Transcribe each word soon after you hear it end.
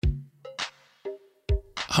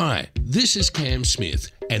Hi, this is Cam Smith,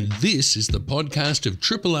 and this is the podcast of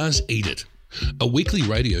Triple R's Eat It, a weekly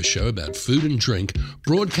radio show about food and drink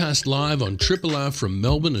broadcast live on Triple R from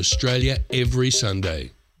Melbourne, Australia every Sunday.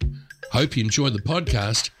 Hope you enjoy the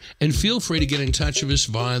podcast and feel free to get in touch with us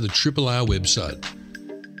via the Triple R website.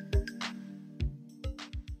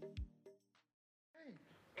 Hey,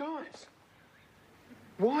 guys,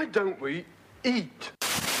 why don't we eat?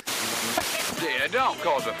 Dear, don't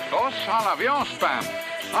cause a fuss. I'll have your spam.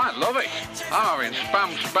 I love it. I'm having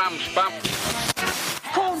spam.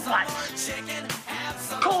 Cornflakes!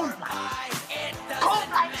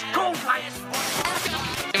 Cornflakes!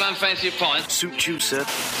 Anyone fancy a pint? Suit you, sir.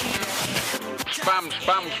 Spam,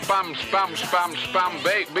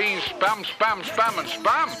 baked beans, spam, and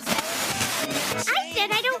spam. I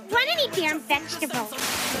said I don't want any damn vegetables.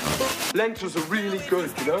 Lentils are really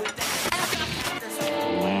good, you know?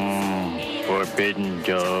 Forbidden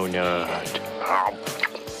donut.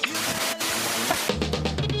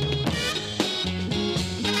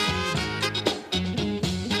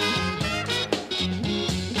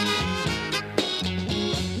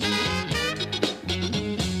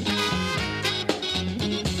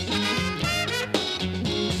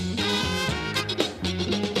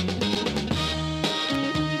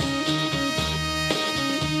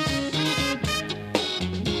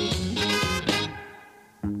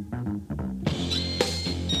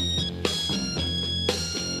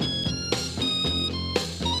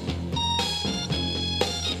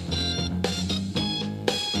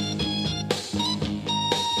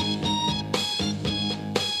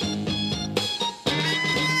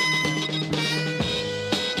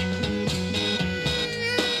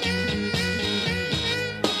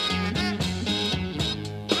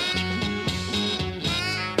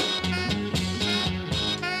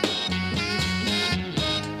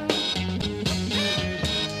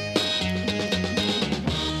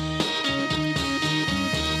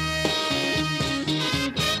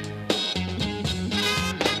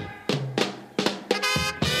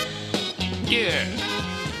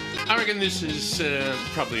 This is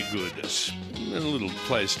probably a little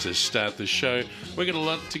place to start the show. We've got a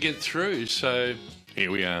lot to get through, so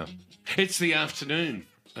here we are. It's the afternoon,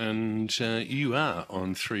 and you are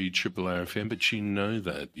on 3 Triple R FM, but you know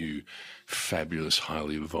that, you fabulous,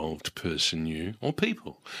 highly evolved person, you, or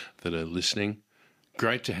people that are listening.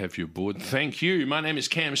 Great to have you aboard. Thank you. My name is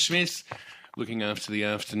Cam Smith, looking after the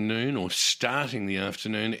afternoon, or starting the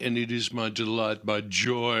afternoon, and it is my delight, my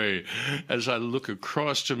joy, as I look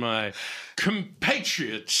across to my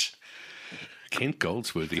compatriots. Kent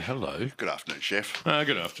Goldsworthy, hello. Good afternoon, Chef.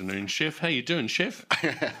 Good afternoon, Chef. How you doing, Chef?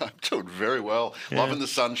 I'm doing very well. Yeah. Loving the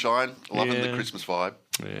sunshine, loving the Christmas vibe.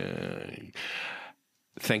 Yeah.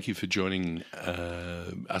 Thank you for joining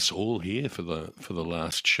us all here for the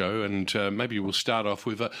last show, and maybe we'll start off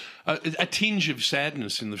with a tinge of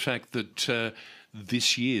sadness in the fact that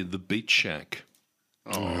this year the Beach Shack.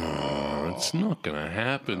 It's not going to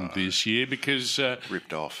happen this year because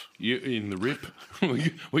ripped off. You in the rip.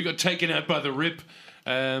 We got taken out by the rip.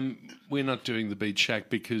 We're not doing the Beach Shack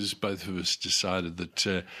because both of us decided that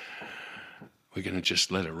we're going to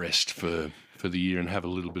just let it rest for the year and have a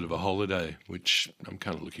little bit of a holiday, which I'm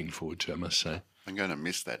kind of looking forward to, I must say. I'm going to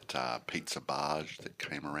miss that pizza barge that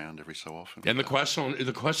came around every so often. And the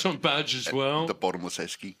croissant barge as well. The bottomless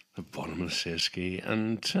esky.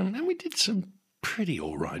 And we did some pretty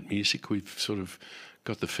all right music. We've sort of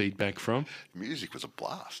got the feedback from. Music was a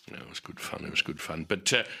blast. No, it was good fun. But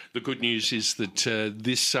the good news is that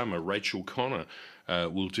this summer, Rachel Connor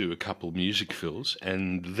will do a couple music fills,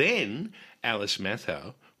 and then Alice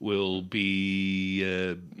Mathau will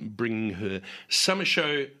be bringing her summer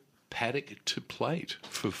show Paddock to Plate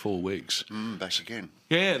for 4 weeks. Back again.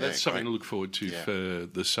 Yeah, that's something to look forward to for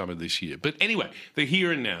the summer this year. But anyway, the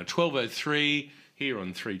here and now, 12:03 here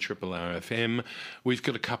on 3 Triple R FM. We've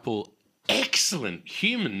got a couple excellent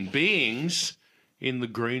human beings in the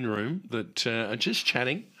green room that are just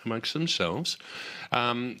chatting amongst themselves.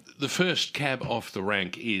 The first cab off the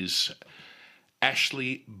rank is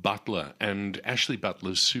Ashleigh Butler, and Ashleigh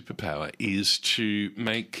Butler's superpower is to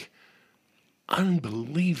make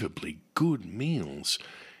unbelievably good meals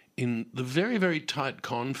in the very, very tight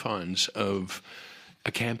confines of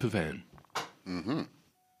a camper van. Mm-hmm.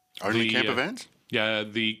 Only camper vans? Yeah,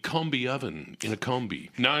 the combi oven in a combi.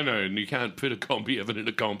 No, you can't put a combi oven in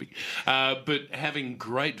a combi. But having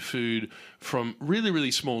great food from really,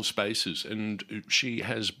 really small spaces. And she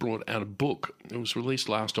has brought out a book. It was released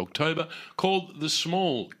last October called The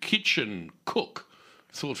Small Kitchen Cook,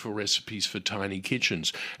 Thoughtful Recipes for Tiny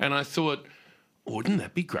Kitchens. And I thought, wouldn't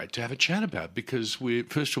that be great to have a chat about? Because we're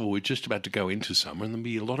just about to go into summer, and there'll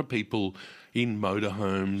be a lot of people in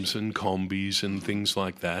motorhomes and combis and things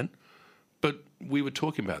like that. But we were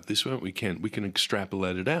talking about this, weren't we, Ken? We can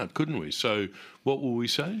extrapolate it out, couldn't we? So what will we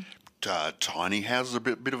say? Tiny houses are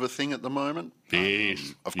a bit of a thing at the moment.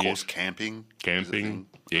 Yes. Of course, camping. Camping,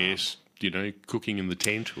 yes. Cooking in the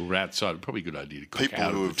tent or outside. Probably a good idea to cook People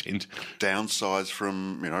out who of the tent. Downsized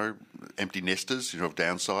from, empty nesters, have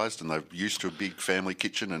downsized and they're used to a big family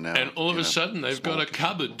kitchen and now... And all of a sudden they've got a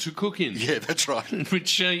cupboard to cook in. Yeah, that's right.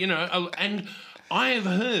 Which, and I have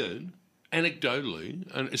heard anecdotally,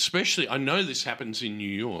 and especially, I know this happens in New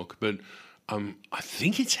York, but I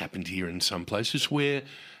think it's happened here in some places where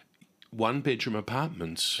one-bedroom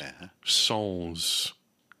apartments solves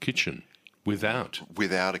kitchen without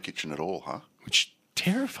a kitchen at all, huh? Which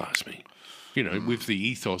terrifies me, with the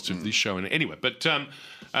ethos of this show. And anyway, but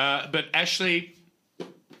Ashleigh,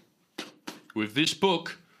 with this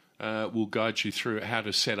book, we'll guide you through how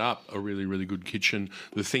to set up a really, really good kitchen,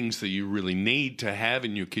 the things that you really need to have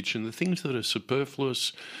in your kitchen, the things that are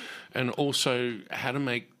superfluous, and also how to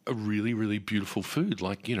make a really, really beautiful food,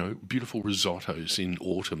 like, beautiful risottos in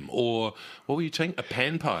autumn. Or, what were you saying, a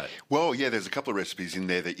pan pie? Well, yeah, there's a couple of recipes in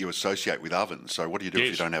there that you associate with ovens. So what do you do if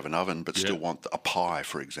you don't have an oven but still want a pie,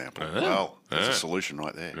 for example? Well, there's a solution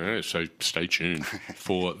right there. So stay tuned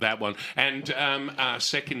for that one. And our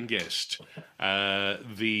second guest,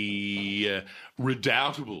 the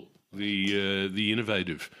redoubtable, the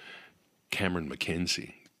innovative Cameron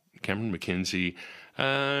Mackenzie. Cameron Mackenzie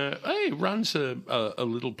runs a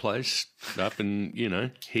little place up in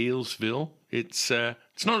Healesville. It's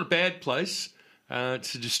not a bad place.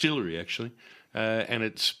 It's a distillery actually, and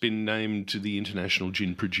it's been named to the International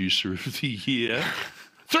Gin Producer of the Year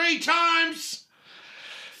 3 times.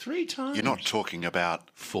 3 times. You're not talking about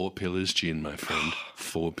 4 Pillars Gin, my friend.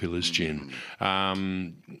 4 Pillars Gin.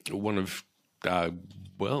 One of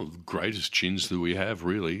the greatest gins that we have,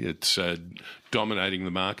 really. It's dominating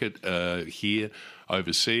the market here,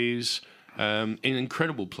 overseas. An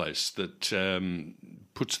incredible place that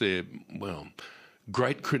puts their,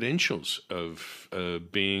 great credentials of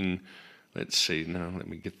being, let's see, now let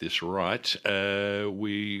me get this right.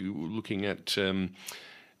 We're looking at,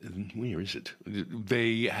 where is it?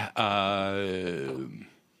 They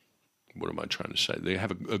what am I trying to say? They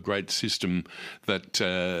have a great system that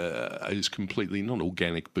is completely not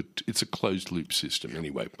organic, but it's a closed-loop system.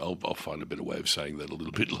 Anyway, I'll find a better way of saying that a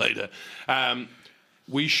little bit later.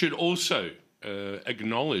 We should also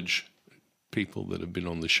acknowledge people that have been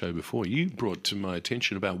on the show before. You brought to my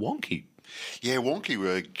attention about Wonky. Yeah, Wonky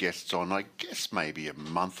were guests on, I guess, maybe a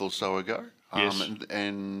month or so ago. Yes.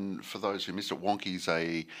 And for those who missed it, Wonky's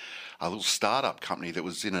a little startup company that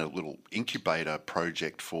was in a little incubator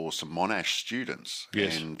project for some Monash students.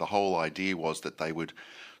 Yes. And the whole idea was that they would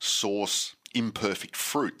source imperfect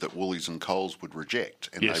fruit that Woolies and Coles would reject,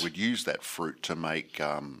 and they would use that fruit to make,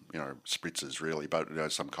 spritzers really, but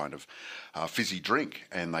some kind of fizzy drink.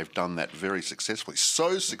 And they've done that very successfully.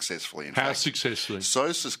 So successfully, in fact. How successfully?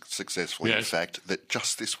 So successfully, in fact, that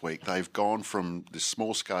just this week they've gone from this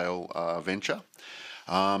small-scale venture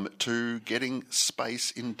to getting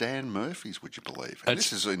space in Dan Murphy's, would you believe? And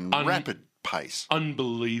this is in rapid pace.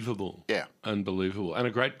 Unbelievable. Yeah. Unbelievable. And a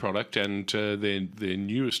great product, and their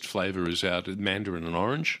newest flavour is out, mandarin and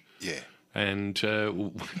orange. Yeah. And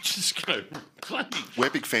just go bloody. We're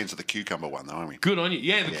big fans of the cucumber one, though, aren't we? Good on you.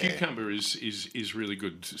 Yeah, the cucumber is really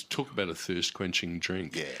good. Talk about a thirst-quenching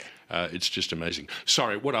drink. Yeah. It's just amazing.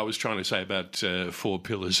 Sorry, what I was trying to say about 4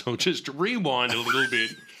 Pillars, I'll just rewind a little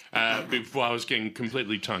bit before I was getting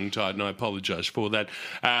completely tongue-tied, and I apologise for that.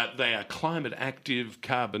 They are climate-active,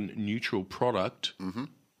 carbon-neutral product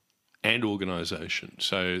and organisation.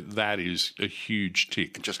 So that is a huge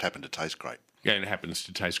tick. It just happened to taste great. Yeah, and it happens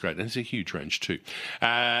to taste great. And it's a huge range too.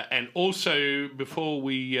 And also, before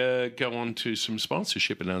we go on to some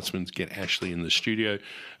sponsorship announcements, get Ashleigh in the studio,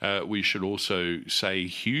 we should also say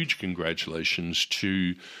huge congratulations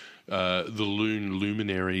to the Loon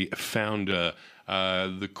Luminary founder,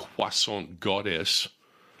 the croissant goddess,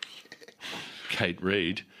 Kate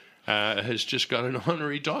Reid. Has just got an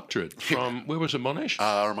honorary doctorate from, where was it, Monash?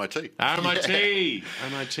 RMIT. RMIT.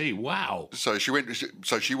 RMIT. Wow. So she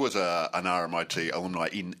was an RMIT alumni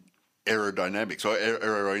in aerodynamics or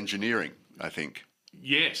aeroengineering, I think.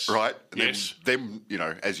 Yes. Right? And yes. Then,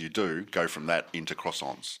 as you do, go from that into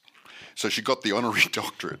croissants. So she got the honorary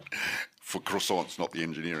doctorate for croissants, not the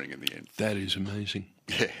engineering in the end. That is amazing.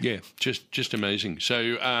 Yeah. Yeah, just amazing.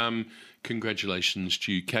 So congratulations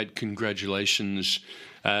to you, Kate. Congratulations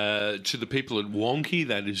to the people at Wonky.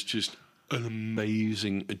 That is just an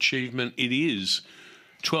amazing achievement. It is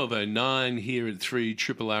 12:09 here at 3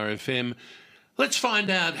 Triple R FM. Let's find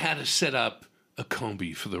out how to set up a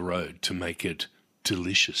combi for the road to make it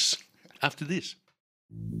delicious after this.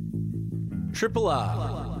 Triple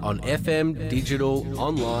R on FM, digital,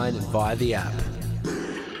 online and via the app.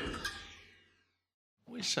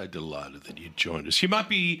 We're so delighted that you joined us. You might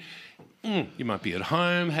be at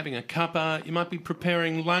home having a cuppa, you might be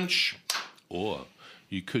preparing lunch, or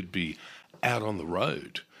you could be out on the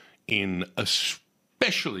road in a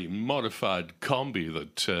specially modified combi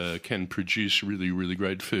that can produce really, really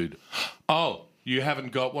great food. Oh, you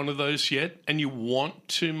haven't got one of those yet and you want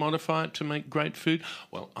to modify it to make great food?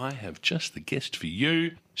 Well, I have just the guest for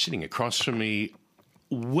you. Sitting across from me,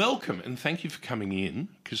 welcome and thank you for coming in,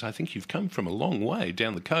 because I think you've come from a long way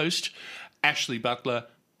down the coast. Ashleigh Butler,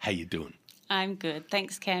 how you doing? I'm good.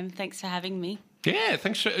 Thanks, Cam. Thanks for having me. Yeah,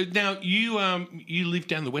 thanks. Now, you live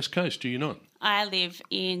down the west coast, do you not? I live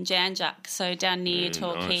in Jan Juc, so down near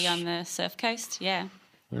Torquay on the surf coast, yeah.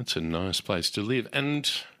 That's a nice place to live.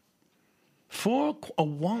 And for a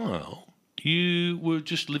while, you were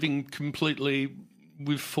just living completely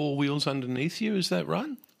with four wheels underneath you, is that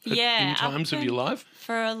right? Yeah. In times of your life?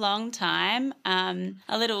 For a long time. A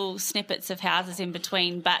little snippets of houses in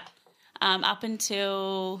between, but up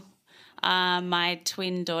until my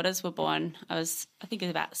twin daughters were born, I think it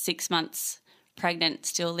was about 6 months pregnant,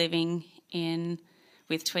 still living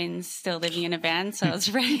with twins, still living in a van, so I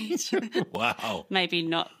was ready to Wow. maybe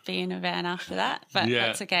not be in a van after that, but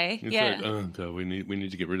that's okay. It's yeah. like, oh, God, we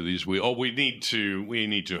need to get rid of these wheels. Oh, we need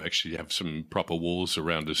to actually have some proper walls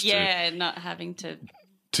around us not having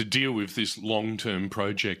to deal with this long-term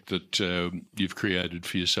project that you've created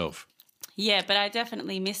for yourself. Yeah, but I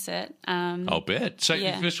definitely miss it. I'll bet. So,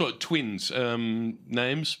 first of all, twins,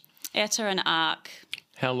 names? Etta and Ark.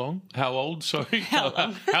 How long? How old? Sorry.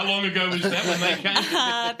 How long ago was that when they came?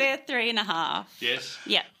 They're 3.5. Yes.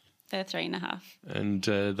 Yeah, they're 3.5. And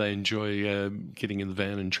they enjoy getting in the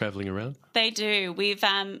van and travelling around? They do. We've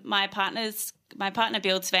my partner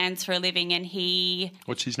builds vans for a living, and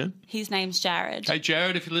What's his name? His name's Jared. Hey,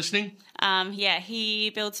 Jared, if you're listening.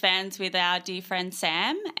 He builds vans with our dear friend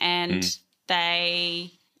Sam, and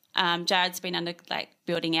Jared's been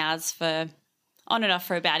building ours for on and off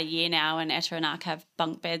for about a year now, and Etta and Ark have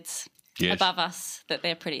bunk beds above us that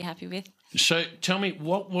they're pretty happy with. So tell me,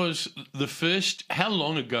 what was how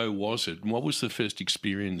long ago was it, and what was the first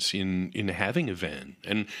experience in having a van?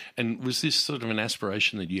 And was this sort of an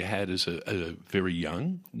aspiration that you had as a very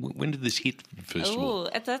young? When did this hit, first of all?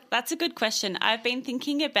 That's a good question. I've been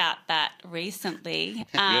thinking about that recently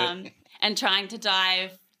and trying to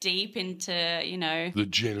dive deep into, the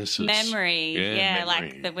genesis. Memory. Memory.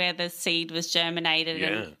 Like where the seed was germinated. Yeah.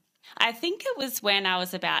 And I think it was when I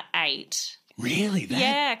was about 8. Really?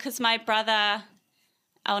 Yeah, because my brother,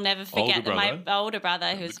 I'll never forget that my older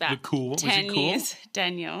brother, who was about 10 years,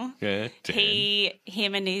 Daniel. Yeah, Dan.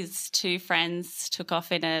 Him and his two friends took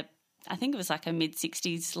off in I think it was like a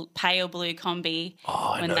mid-60s pale blue combi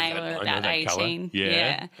when they were about 18.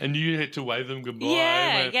 Yeah. And you had to wave them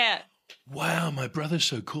goodbye. Yeah. Wow, my brother's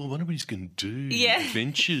so cool. I wonder what he's going to do. Yeah.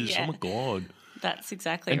 Adventures. Yeah. Oh, my God. That's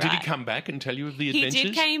exactly right. And did he come back and tell you of the adventures?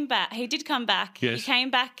 He did come back. Yes. He came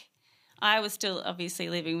back. I was still obviously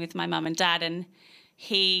living with my mum and dad, and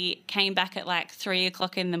he came back at like 3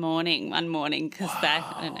 o'clock in the morning one morning because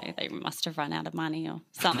they must have run out of money or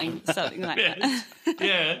something like that.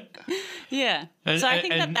 Yeah. Yeah. So I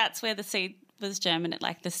think that's where the seed was germinated,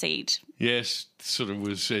 like the seed. Yes, sort of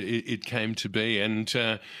was. It came to be, and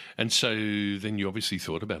so then you obviously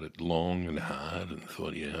thought about it long and hard, and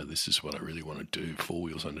thought, this is what I really want to do. 4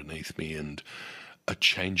 wheels underneath me, and a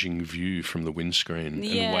changing view from the windscreen,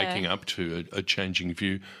 and waking up to a changing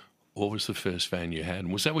view. What was the first van you had?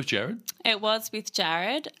 And was that with Jared? It was with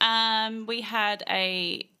Jared. We had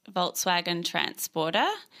a Volkswagen Transporter.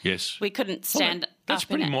 Yes. We couldn't stand That's up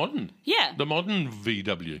pretty in it. modern. Yeah. The modern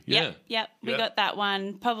VW. Yeah. Yep. We got that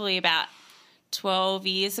one probably about 12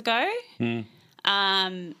 years ago.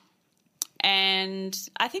 And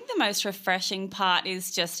I think the most refreshing part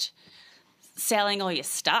is just selling all your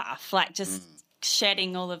stuff, like just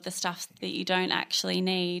shedding all of the stuff that you don't actually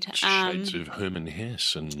need. Shades of Herman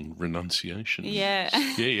Hesse and renunciation. Yeah.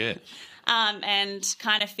 Yeah. And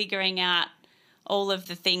kind of figuring out all of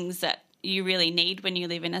the things that you really need when you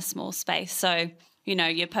live in a small space. So,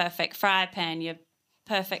 your perfect fry pan, your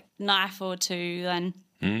perfect knife or two, and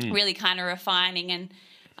really kind of refining. And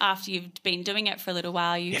after you've been doing it for a little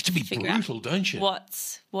while, you have to be brutal, don't you?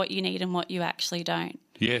 What you need and what you actually don't.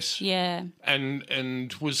 Yes. Yeah.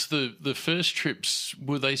 And was the first trips,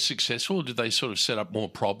 were they successful, or did they sort of set up more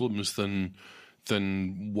problems than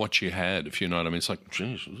than what you had, if you know what I mean. It's like,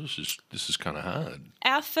 geez, this is kind of hard.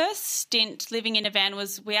 Our first stint living in a van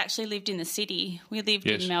was we actually lived in the city. We lived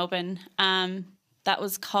in Melbourne. That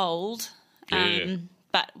was cold,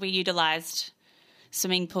 but we utilised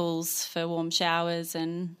swimming pools for warm showers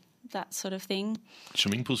and that sort of thing.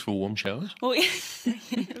 Swimming pools for warm showers? Well,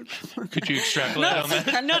 could you extrapolate on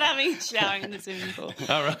that? I'm not having a shower in the swimming pool.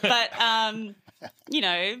 All right. But,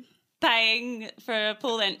 paying for a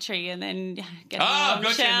pool entry and then getting a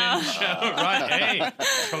warm shower. And then shower. Right, hey,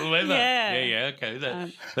 clever. Yeah, okay,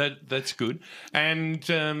 that's good. And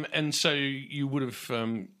so you would have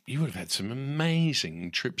had some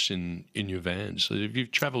amazing trips in your van. So have you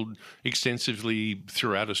travelled extensively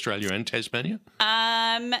throughout Australia and Tasmania?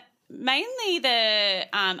 Mainly the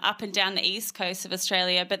up and down the east coast of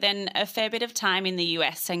Australia, but then a fair bit of time in the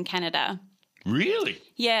US and Canada. Really?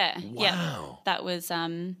 Yeah. Wow. Yeah. That was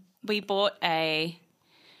we bought a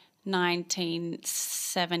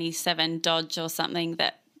 1977 Dodge or something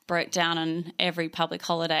that broke down on every public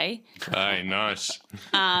holiday. Hey, nice.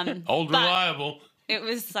 Old reliable. It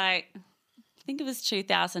was like, I think it was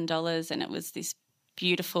 $2,000, and it was this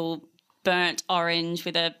beautiful burnt orange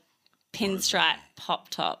with a pinstripe pop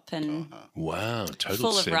top and wow,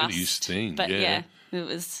 total full of 70s rust. theme. But yeah, it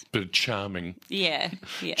was. But charming. Yeah.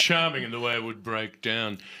 Charming in the way it would break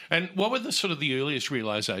down. And what were the sort of the earliest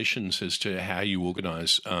realisations as to how you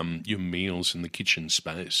organise your meals in the kitchen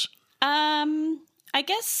space? I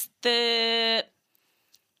guess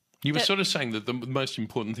You were sort of saying that the most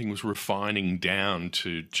important thing was refining down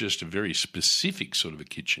to just a very specific sort of a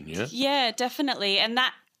kitchen, yeah? Yeah, definitely. And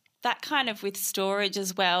that kind of with storage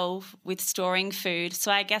as well, with storing food.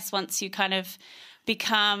 So I guess once you kind of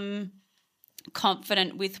become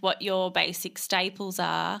confident with what your basic staples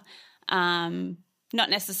are, not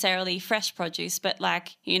necessarily fresh produce, but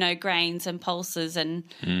like, grains and pulses and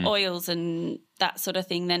oils and that sort of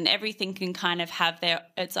thing, then everything can kind of have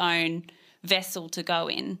its own vessel to go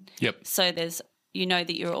in. Yep. So there's,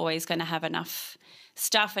 that you're always going to have enough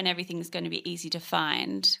stuff and everything's going to be easy to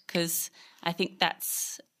find, because I think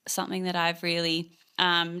that's something that I've really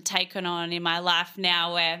taken on in my life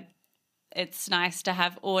now, where it's nice to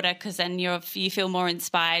have order, because then you feel more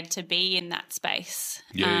inspired to be in that space.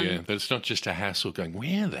 Yeah. But it's not just a hassle going,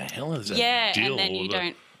 where the hell is that dill? And then you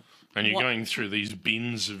don't... And you're going through these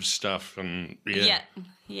bins of stuff and... Yeah.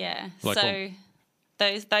 Like so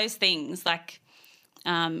those things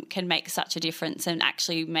can make such a difference and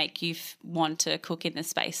actually make you want to cook in the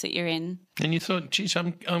space that you're in. And you thought, geez,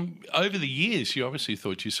 I'm over the years, you obviously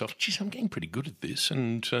thought to yourself, geez, I'm getting pretty good at this,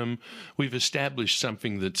 and we've established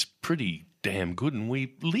something that's pretty damn good, and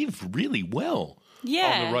we live really well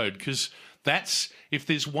on the road, because if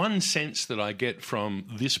there's one sense that I get from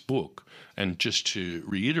this book, and just to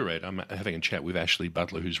reiterate, I'm having a chat with Ashleigh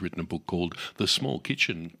Butler, who's written a book called The Small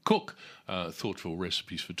Kitchen Cook, Thoughtful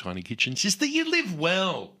Recipes for Tiny Kitchens, is that you live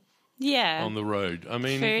well on the road. I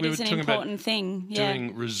mean, food we were is an talking important about thing.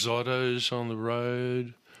 doing risottos on the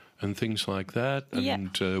road and things like that.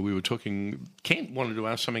 And we were talking, Kent wanted to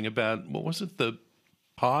ask something about, what was it, the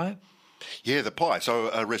pie? Yeah, the pie. So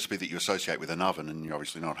a recipe that you associate with an oven, and you're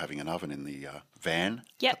obviously not having an oven in the van.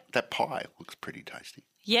 Yep. That pie looks pretty tasty.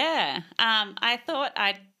 Yeah. I thought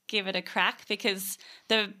I'd give it a crack, because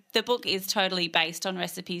the book is totally based on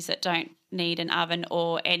recipes that don't need an oven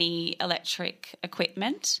or any electric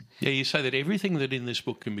equipment. Yeah, you say that everything that in this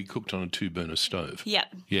book can be cooked on a 2-burner stove.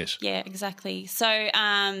 Yep. Yes. Yeah, exactly. So,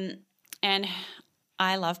 and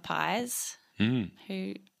I love pies.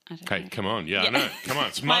 Okay, come on. Yeah, I know. Come on.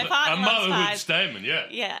 It's a motherhood pies. statement, yeah.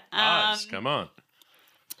 Yeah. Pies, come on.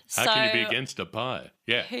 How can you be against a pie?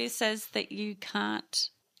 Yeah. Who says that you can't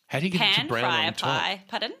How do you get it to brown fry on a top? pie?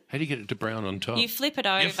 Pardon? How do you get it to brown on top? You flip it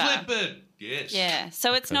over. You flip it, yes. Yeah,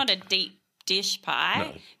 so it's not a deep dish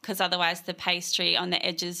pie, because otherwise the pastry on the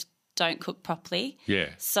edges don't cook properly. Yeah.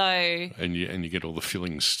 So and you get all the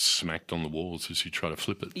fillings smacked on the walls as you try to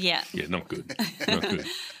flip it. Yeah. Yeah, not good. Not good.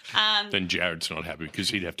 Then Jared's not happy because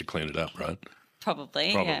he'd have to clean it up, right?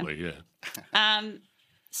 Probably, yeah.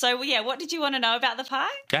 So yeah, what did you want to know about the pie?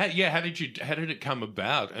 How did it come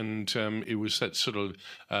about? And it was that sort of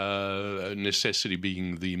necessity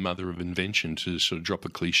being the mother of invention to sort of drop a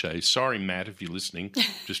cliche. Sorry, Matt, if you're listening,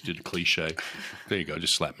 just did a cliche. There you go,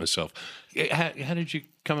 just slapped myself. How did you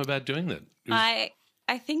come about doing that? I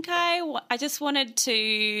think I just wanted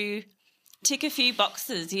to tick a few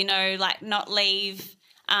boxes, like not leave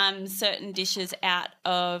certain dishes out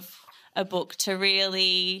of a book, to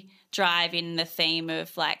really drive in the theme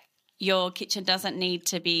of like your kitchen doesn't need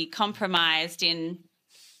to be compromised in,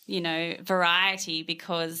 variety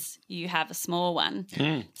because you have a small one. You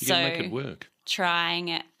can make it work. trying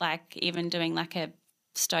it, like even doing like a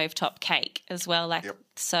stovetop cake as well. Like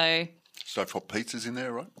so. Stovetop pizza's in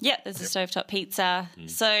there, right? Yeah, there's a stovetop pizza.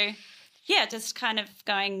 So, yeah, just kind of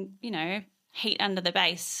going, heat under the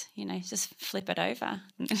base, just flip it over.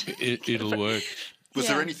 It'll work. Was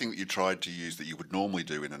there anything that you tried to use that you would normally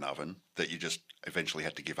do in an oven that you just eventually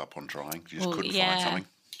had to give up on trying? You just couldn't find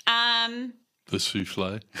something? The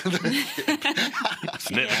souffle.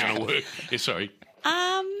 It's never going to work. Yeah, sorry.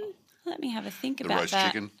 Let me have a think The about roast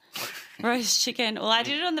that. chicken? Roast chicken. Well, I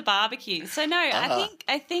did it on the barbecue. So, no,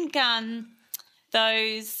 I think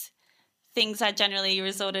those things I generally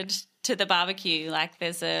resorted to the barbecue. Like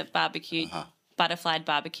there's a barbecue, butterflied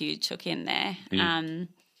barbecue chook in there.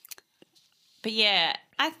 But, yeah,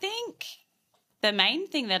 I think the main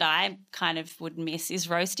thing that I kind of would miss is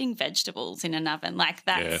roasting vegetables in an oven. Like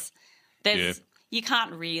you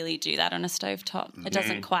can't really do that on a stovetop. It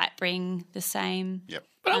doesn't quite bring the same. Yep.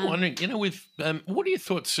 But I'm wondering, with what are your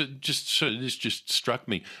thoughts? This just struck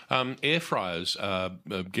me. Air fryers are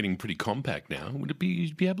getting pretty compact now. Would it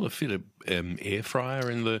be able to fit an air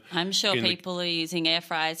fryer in the? I'm sure people are using air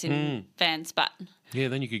fryers in vans, but yeah,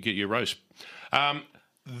 then you could get your roast.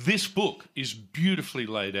 This book is beautifully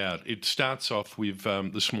laid out. It starts off with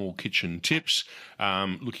the small kitchen tips,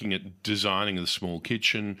 looking at designing the small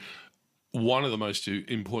kitchen. One of the most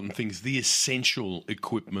important things, the essential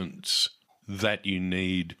equipments that you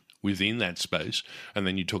need within that space. And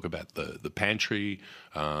then you talk about the pantry,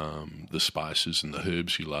 the spices and the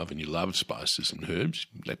herbs you love, and you love spices and herbs.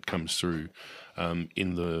 That comes through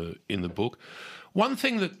in the book. One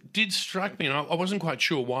thing that did strike me, and I wasn't quite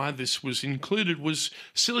sure why this was included, was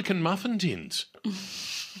silicone muffin tins.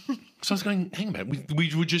 So I was going, hang on,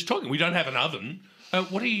 we were just talking. We don't have an oven.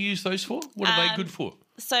 What do you use those for? What are they good for?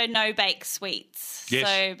 So no bake sweets. Yes.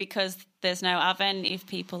 So because there's no oven, if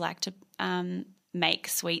people like to make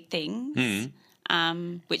sweet things,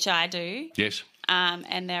 which I do. Yes.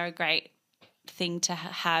 And they're a great thing to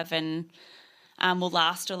have and will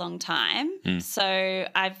last a long time. So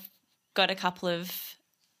I've got a couple of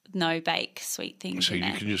no-bake sweet things So in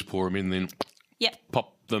there. you can just pour them in, then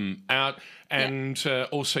pop them out. And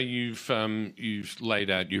also you've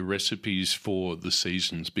laid out your recipes for the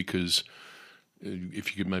seasons, because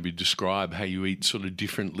if you could maybe describe how you eat sort of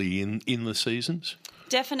differently in the seasons.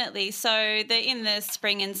 Definitely. So in the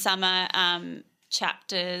spring and summer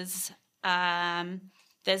chapters,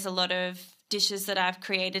 there's a lot of dishes that I've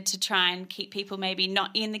created to try and keep people maybe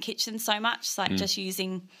not in the kitchen so much, like just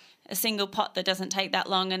using a single pot that doesn't take that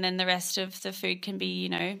long, and then the rest of the food can be,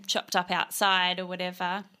 chopped up outside or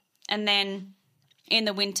whatever. And then in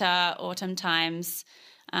the winter, autumn times,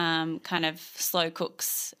 kind of slow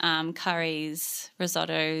cooks, curries,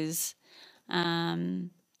 risottos,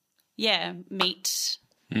 meat,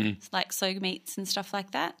 like soy meats and stuff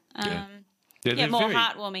like that. More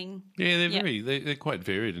heartwarming. Yeah, they're quite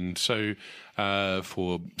varied, and so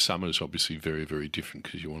for summers, obviously very, very different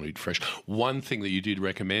because you want to eat fresh. One thing that you did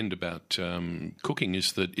recommend about cooking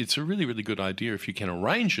is that it's a really, really good idea if you can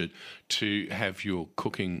arrange it to have your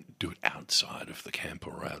cooking do it outside of the camp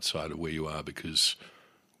or outside of where you are, because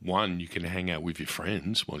one, you can hang out with your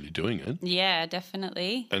friends while you're doing it. Yeah,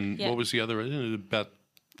 definitely. And what was the other about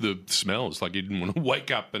the smells? Like you didn't want to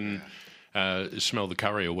wake up and smell the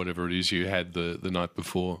curry or whatever it is you had the night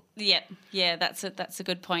before. Yeah, that's a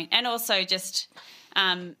good point. And also just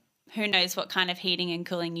who knows what kind of heating and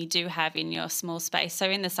cooling you do have in your small space. So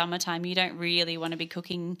in the summertime, you don't really want to be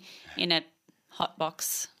cooking in a hot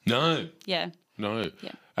box. No. Yeah. No.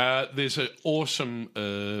 Yeah. There's an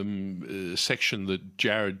awesome section that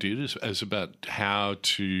Jared did as about how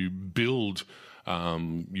to build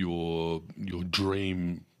your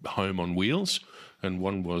dream home on wheels. And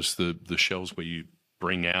one was the shelves where you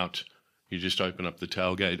just open up the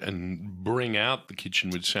tailgate and bring out the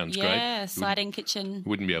kitchen, which sounds great. Yeah, sliding kitchen. You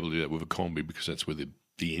wouldn't be able to do that with a combi because that's where the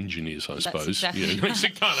engine is, I suppose. Exactly It makes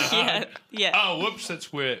it kind of hard. Yeah. Oh, whoops,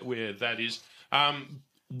 that's where that is.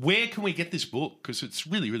 Where can we get this book? Because it's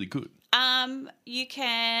really, really good. You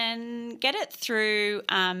can get it through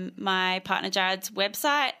my partner Jared's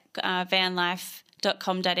website,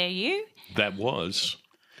 vanlife.com.au. That was...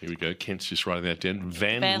 Here we go. Kent's just writing that down.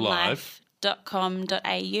 vanlife.com.au.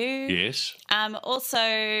 Yes.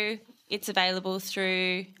 Also, it's available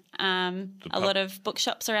through a lot of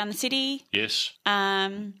bookshops around the city. Yes.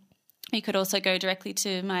 You could also go directly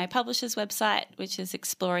to my publisher's website, which is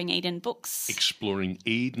Exploring Eden Books.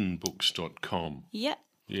 ExploringEdenBooks.com. Yep.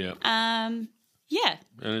 Yeah. Yeah.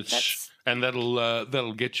 And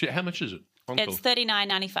that'll get you. How much is it? It's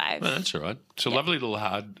 $39.95. Oh, that's all right. It's a lovely little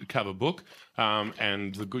hardcover book,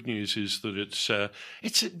 and the good news is that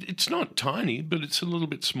it's not tiny, but it's a little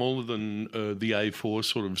bit smaller than the A4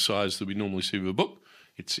 sort of size that we normally see with a book.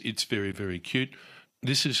 It's very, very cute.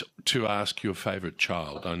 This is to ask your favourite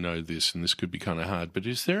child. I know this, and this could be kind of hard, but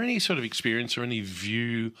is there any sort of experience or any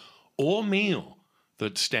view or meal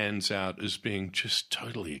that stands out as being just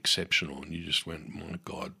totally exceptional, and you just went, my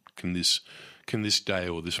God, can this day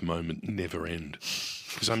or this moment never end?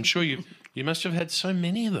 Because I'm sure you must have had so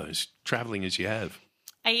many of those travelling as you have.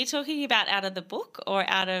 Are you talking about out of the book or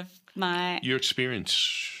out of your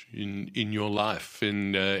experience in your life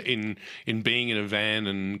in being in a van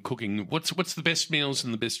and cooking? What's the best meals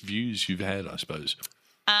and the best views you've had, I suppose?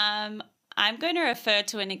 I'm going to refer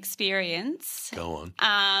to an experience. Go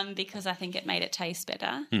on. Because I think it made it taste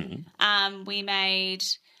better. Mm-hmm. We made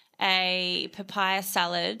a papaya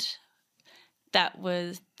salad that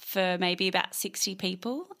was for maybe about 60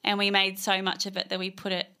 people, and we made so much of it that we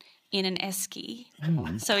put it in an esky.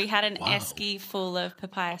 Oh. So we had an esky full of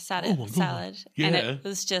papaya salad, Yeah. and it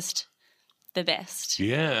was just the best.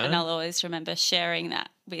 Yeah. And I'll always remember sharing that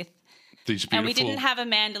with these beautiful... And we didn't have a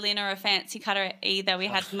mandolin or a fancy cutter either. We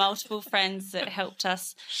had multiple friends that helped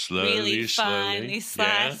us really finely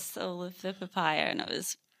slice all of the papaya, and it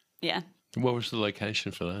was, What was the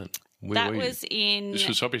location for that? That was in this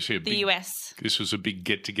was obviously the US. This was a big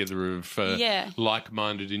get-together of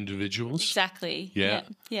like-minded individuals. Exactly. Yeah.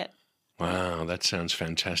 Yeah. Wow, that sounds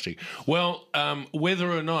fantastic. Well,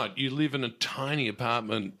 whether or not you live in a tiny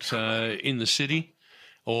apartment in the city,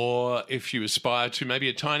 or if you aspire to maybe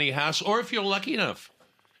a tiny house, or if you're lucky enough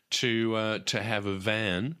to have a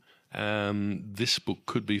van, this book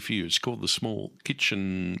could be for you. It's called The Small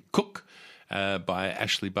Kitchen Cook by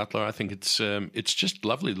Ashleigh Butler. I think it's just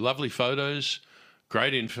lovely photos,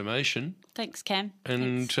 great information. Thanks, Cam.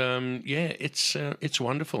 And it's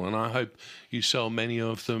wonderful, and I hope you sell many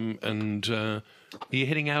of them. And are you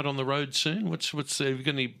heading out on the road soon? Have you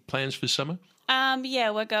got any plans for summer?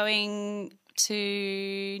 We're going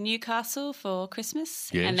to Newcastle for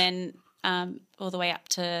Christmas, and then all the way up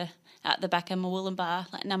to out the back of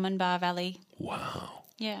Murwillumbah, like Numunbah Valley. Wow.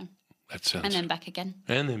 Yeah. That sounds... And then back again.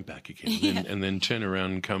 And then turn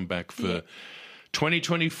around and come back for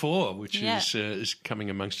 2024, which is coming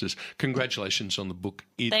amongst us. Congratulations on the book.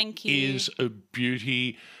 Thank you. It is a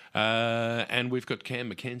beauty. And we've got Cam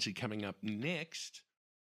Mackenzie coming up next.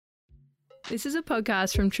 This is a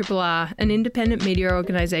podcast from Triple R, an independent media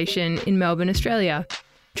organisation in Melbourne, Australia.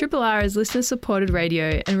 Triple R is listener-supported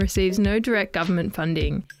radio and receives no direct government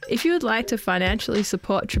funding. If you would like to financially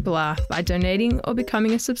support Triple R by donating or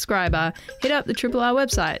becoming a subscriber, hit up the Triple R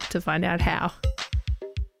website to find out how.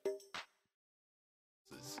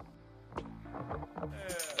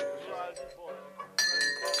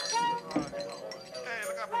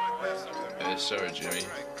 Sorry, Jimmy.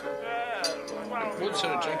 What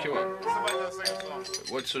sort of drink you want?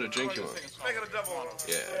 What sort of drink you want?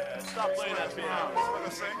 Yeah. Stop playing that piano.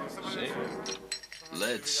 See?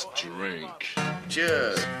 Let's drink.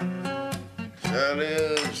 Cheers.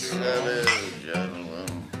 Salud, gentlemen.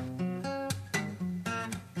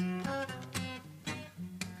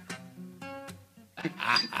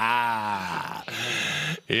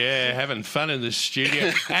 Yeah, having fun in the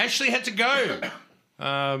studio. Ashley had to go.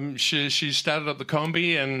 She started up the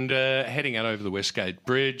combi and heading out over the Westgate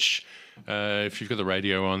Bridge. If you've got the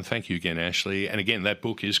radio on, thank you again, Ashley. And again, that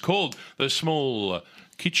book is called The Small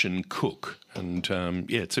Kitchen Cook. And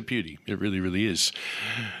it's a beauty. It really, really is.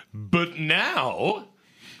 But now,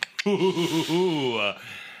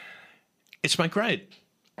 it's my great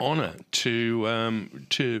honour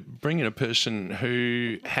to bring in a person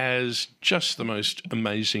who has just the most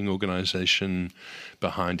amazing organisation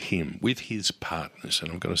behind him with his partners.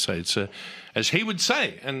 And I've got to say, it's as he would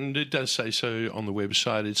say, and it does say so on the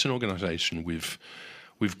website, it's an organisation with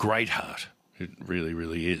great heart. It really,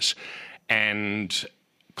 really is. And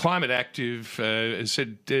Climate Active has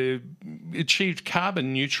said achieved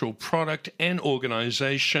carbon neutral product and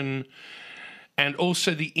organisation, and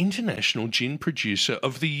also the International Gin Producer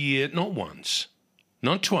of the Year, not once,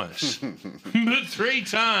 not twice, but 3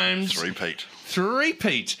 times.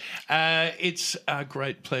 Three-peat. It's a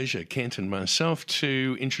great pleasure, Kent and myself,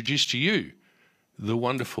 to introduce to you the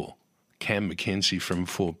wonderful Cam Mackenzie from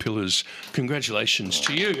Four Pillars. Congratulations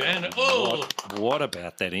to you. And what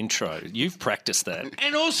about that intro? You've practiced that.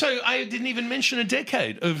 And also, I didn't even mention a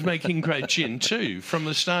decade of making great gin too, from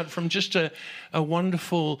the start, from just a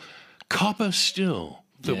wonderful copper still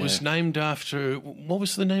that was named after... What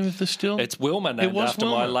was the name of the still? It's Wilma, named after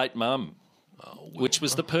my late mum. which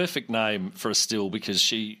was the perfect name for a still because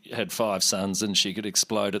she had 5 sons and she could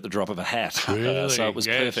explode at the drop of a hat. Really? So it was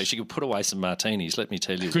perfect. She could put away some martinis, let me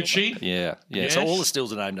tell you. Could she? Yeah. Yes. So all the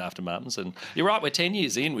stills are named after mums. And you're right, we're 10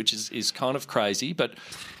 years in, which is kind of crazy. But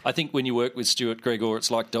I think when you work with Stuart Gregor,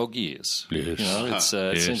 it's like dog years. Yes. You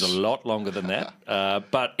know, it seems a lot longer than that.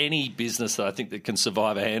 But any business that I think that can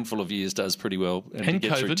survive a handful of years does pretty well. And to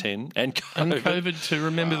get COVID. through 10. And COVID, to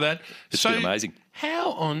remember that. It's been amazing.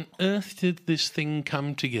 How on earth did this thing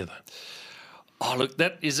come together? Oh, look,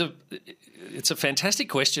 it's a fantastic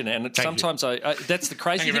question, and sometimes that's the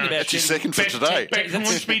crazy thing about That's your second for today. Come on,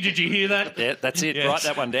 Speed, did you hear that? Yeah, that's it. Yes. Write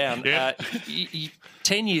that one down. Yeah.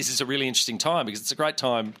 10 years is a really interesting time because it's a great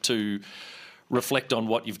time to reflect on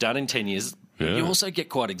what you've done in 10 years. Yeah. You also get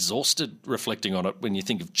quite exhausted reflecting on it when you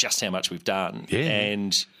think of just how much we've done. Yeah.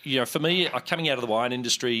 And, for me, coming out of the wine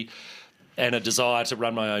industry and a desire to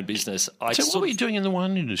run my own business. So what were you doing in the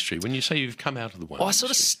wine industry when you say you've come out of the wine industry? I sort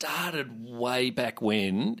of started way back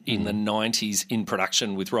when, in the 90s, in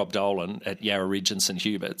production with Rob Dolan at Yarra Ridge and St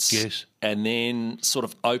Hubert's. Yes. And then sort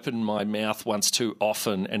of opened my mouth once too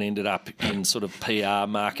often and ended up in sort of PR,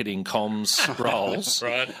 marketing, comms roles.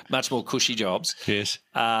 Right. Much more cushy jobs. Yes.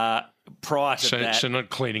 Prior to that... So not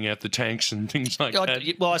cleaning out the tanks and things like that?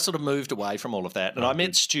 Well, I sort of moved away from all of that. And I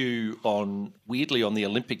met Stu weirdly on the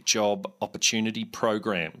Olympic Job Opportunity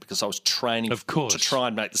Program because I was training to try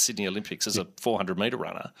and make the Sydney Olympics as a 400-metre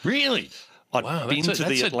runner. Really? I'd been to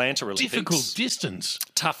the Atlanta Olympics. Difficult distance.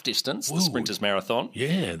 Tough distance, Whoa. The Sprinters Marathon.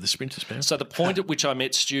 Yeah, the Sprinters Marathon. So the point at which I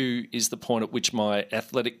met Stu is the point at which my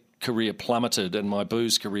athletic career plummeted and my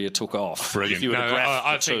booze career took off. Brilliant. If you were to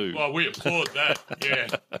graph the two. Well, we applaud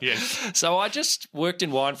that. Yeah. So I just worked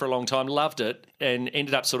in wine for a long time, loved it, and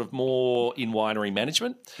ended up sort of more in winery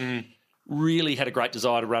management. Really had a great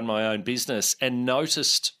desire to run my own business and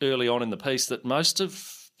noticed early on in the piece that most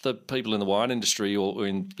of the people in the wine industry or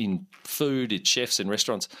in food, in chefs, in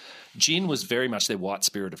restaurants, gin was very much their white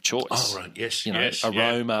spirit of choice. Oh, right, yes,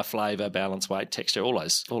 aroma, flavour, balance, weight, texture, all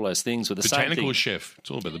those things were the same thing. Botanical chef. It's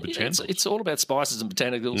all about the botanicals. It's all about spices and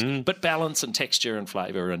botanicals, but balance and texture and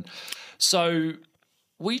flavour. And so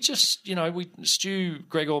we just, Stu,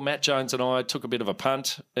 Gregor, Matt Jones and I took a bit of a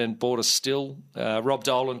punt and bought a still. Rob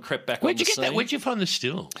Dolan crept back on the scene. Where'd you find the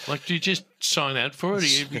still? Like, do you just sign out for it? Do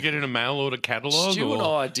you get in a mail order catalogue? Stu and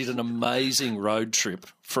I did an amazing road trip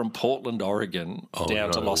from Portland, Oregon,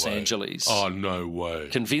 down to Los Angeles. Oh, no way.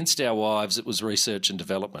 Convinced our wives it was research and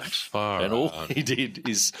development. All he did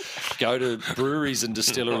is go to breweries and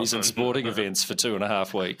distilleries and sporting events for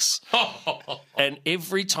 2.5 weeks. And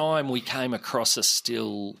every time we came across a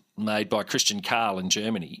still made by Christian Karl in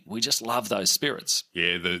Germany, we just love those spirits.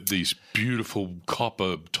 Yeah, these beautiful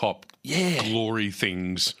copper top glory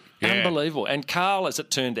things. Yeah. Unbelievable. And Karl, as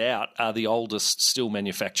it turned out, are the oldest still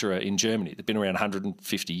manufacturer in Germany. They've been around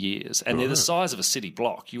 150 years. And they're the size of a city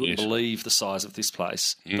block. You wouldn't believe the size of this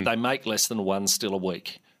place. But they make less than one still a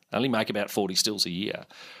week. They only make about 40 stills a year.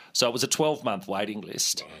 So it was a 12-month waiting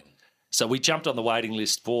list. Wow. So we jumped on the waiting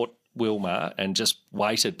list, bought Wilma and just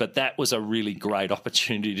waited. But that was a really great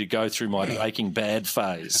opportunity to go through my Breaking Bad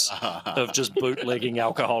phase of just bootlegging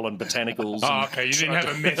alcohol and botanicals. Oh, okay. You didn't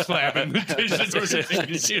have a meth lab in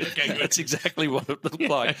the That's exactly what it looked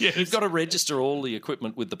like. You've got to register all the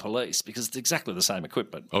equipment with the police because it's exactly the same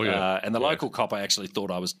equipment. Oh, yeah. And the local cop, I actually thought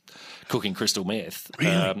I was cooking crystal meth.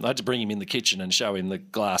 Really? I had to bring him in the kitchen and show him the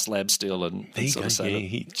glass lab still and sort of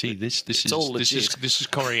say this is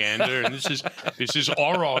coriander and this is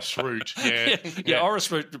Oros root. Yeah.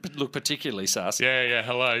 Oris root looked particularly sus. Yeah,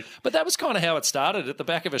 hello. But that was kind of how it started, at the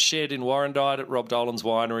back of a shed in Warrandyte at Rob Dolan's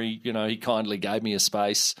winery. He kindly gave me a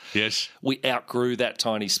space. Yes. We outgrew that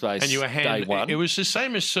tiny space. And you were day one. It was the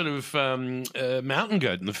same as sort of Mountain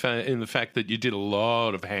Goat in the fact that you did a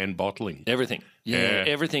lot of hand bottling. Everything. Yeah,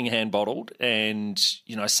 everything hand bottled. And,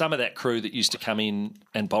 some of that crew that used to come in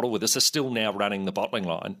and bottle with us are still now running the bottling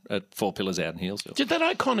line at Four Pillars out in Healesville. Did that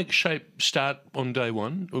iconic shape start on day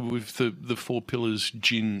one with the Four Pillars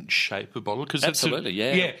gin shape of bottle? Absolutely,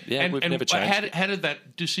 yeah. And we've never changed. How did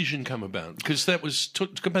that decision come about? Because that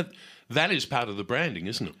is part of the branding,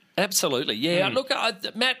 isn't it? Absolutely, yeah. Look,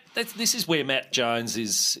 Matt, this is where Matt Jones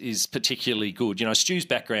is particularly good. Stu's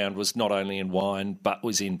background was not only in wine, but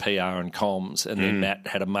was in PR and comms, and then Matt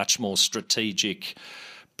had a much more strategic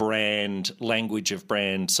language of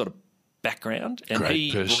brand sort of background, and Great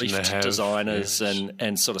he person to briefed have, designers yes.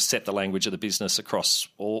 and sort of set the language of the business across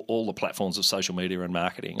all the platforms of social media and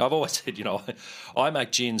marketing. I've always said, I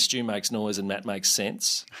make gin, Stu makes noise, and Matt makes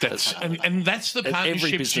sense. And that's the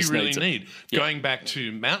partnerships you really need. Yep. Going back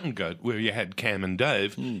to Mountain Goat, where you had Cam and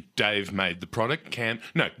Dave, Dave made the product.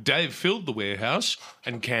 Dave filled the warehouse,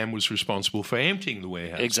 and Cam was responsible for emptying the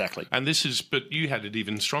warehouse. Exactly. And but you had it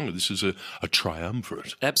even stronger. This is a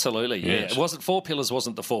triumvirate. Absolutely, yeah. Yes. It wasn't 4 pillars,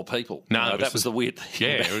 wasn't the 4 people. No, that was the weird thing.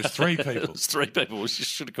 Yeah, it was 3 people. It was 3 people. We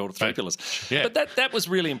should have called it 3 pillars. Yeah. But that was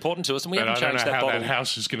really important to us, and we haven't changed that I don't know how bottle. that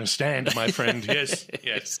house is going to stand, my friend. Yes.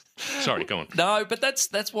 Sorry, go on. No, but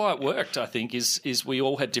that's why it worked, I think, is we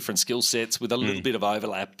all had different skill sets with a little bit of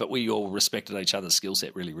overlap, but we all respected each other's skill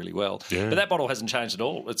set really, really well. Yeah. But that bottle hasn't changed at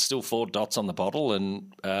all. It's still 4 dots on the bottle,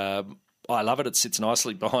 and I love it. It sits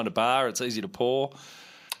nicely behind a bar. It's easy to pour.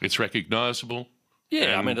 It's recognisable.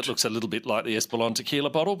 Yeah, I mean, it looks a little bit like the Espolon tequila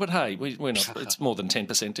bottle, but hey, we're not. It's more than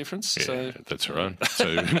 10% difference. Yeah, so that's all right. So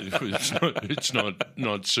it's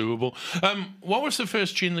not suable. What was the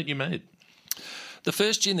first gin that you made? The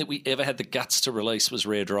first gin that we ever had the guts to release was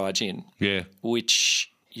Rare Dry Gin. Yeah, which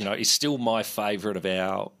is still my favourite of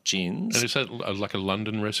our gins. And is that like a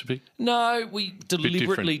London recipe? No, we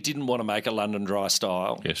deliberately didn't want to make a London Dry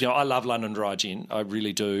style. Yes. I love London Dry Gin, I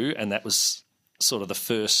really do, and that was sort of the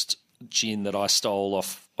first gin that I stole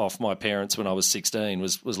off my parents when I was 16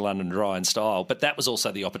 was London Dry in style. But that was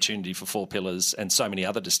also the opportunity for 4 Pillars and so many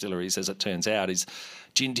other distilleries, as it turns out, is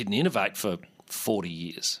gin didn't innovate for 40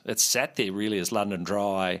 years. It sat there really as London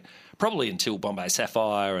Dry, probably until Bombay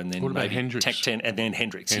Sapphire and then maybe Hendrix? Tech 10 and then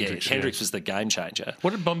Hendrix. Hendrix was the game changer.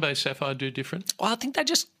 What did Bombay Sapphire do different? Well, I think they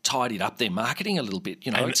just tidied up their marketing a little bit.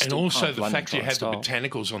 And also kind of the fact you had style. the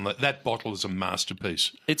botanicals on that bottle is a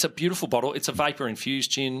masterpiece. It's a beautiful bottle. It's a vapour-infused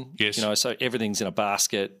gin. Yes. So everything's in a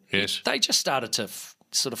basket. Yes. They just started to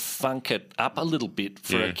sort of funk it up a little bit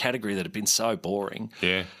for a category that had been so boring.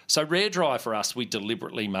 Yeah. So Rare Dry for us, we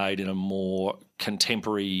deliberately made in a more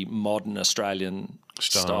contemporary, modern Australian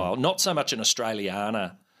style. Not so much an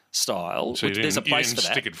Australiana style. So there's a place you for didn't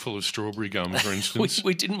that. stick it full of strawberry gum, for instance.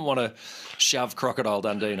 we didn't want to shove Crocodile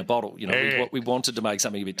Dundee in a bottle. We wanted to make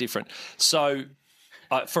something a bit different. So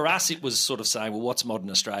for us, it was sort of saying, well, what's modern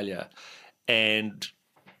Australia? And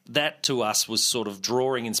that to us was sort of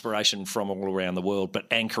drawing inspiration from all around the world, but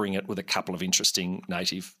anchoring it with a couple of interesting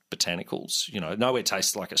native botanicals. Nowhere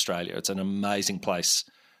tastes like Australia. It's an amazing place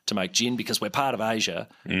to make gin because we're part of Asia.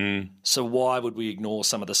 So why would we ignore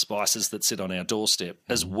some of the spices that sit on our doorstep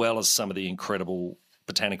as well as some of the incredible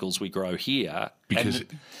botanicals we grow here?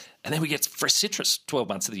 And then we get fresh citrus 12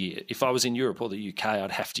 months of the year. If I was in Europe or the UK,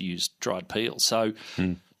 I'd have to use dried peel. So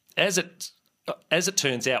as it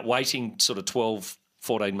turns out, waiting sort of 12,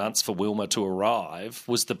 14 months for Wilma to arrive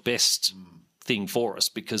was the best thing for us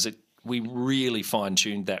because we really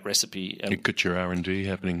fine-tuned that recipe. And you got your R&D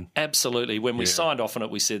happening. Absolutely. When we signed off on it,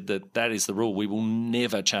 we said that is the rule. We will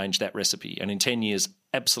never change that recipe. And in 10 years,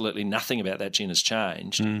 absolutely nothing about that gin has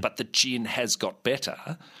changed. But the gin has got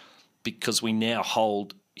better because we now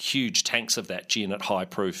hold huge tanks of that gin at high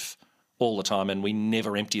proof all the time, and we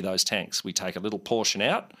never empty those tanks. We take a little portion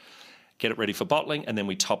out, get it ready for bottling, and then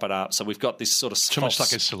we top it up. So we've got this sort of... It's almost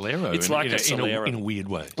like a Solero. It's like a Solero. In a weird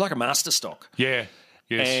way. Like a master stock. Yeah.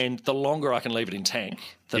 Yes. And the longer I can leave it in tank,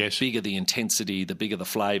 the bigger the intensity, the bigger the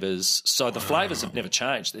flavours. So the flavours have never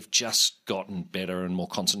changed. They've just gotten better and more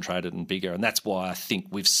concentrated and bigger. And that's why I think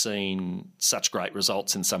we've seen such great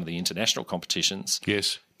results in some of the international competitions.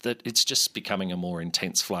 Yes. That it's just becoming a more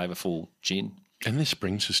intense, flavourful gin. And this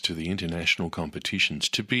brings us to the international competitions.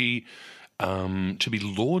 To be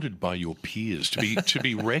lauded by your peers, to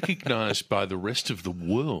be recognised by the rest of the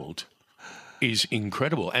world is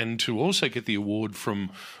incredible. And to also get the award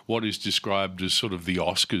from what is described as sort of the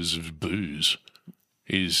Oscars of booze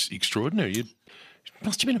is extraordinary. It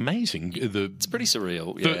must have been amazing. It's pretty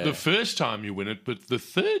surreal, yeah. The first time you win it, but the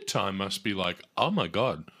third time must be like, oh, my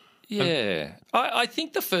God. Yeah. I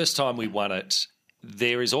think the first time we won it,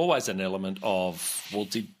 there is always an element of, well,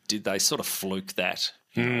 did they sort of fluke that?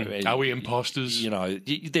 Are we imposters?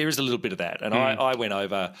 There is a little bit of that. And I went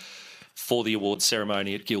over for the awards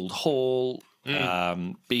ceremony at Guildhall,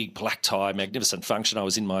 big black tie, magnificent function. I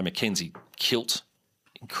was in my Mackenzie kilt.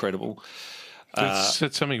 Incredible. That's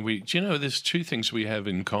something there's 2 things we have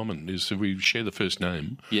in common is that we share the first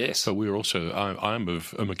name. Yes. But we're also, I'm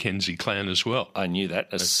of a Mackenzie clan as well. I knew that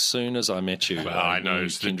as soon as I met you. Well, I know,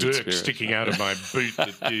 it's the dirt sticking out of my boot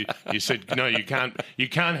that you said, no, you can't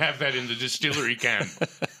have that in the distillery camp.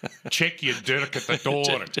 check your dirk at the door.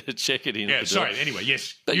 Check it in. Yeah, at the door. sorry. Anyway,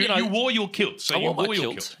 yes. But, You wore your kilt. So I you wore my wore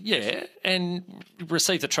your kilt, kilt. yeah, and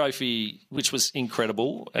received the trophy, which was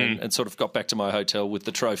incredible, and sort of got back to my hotel with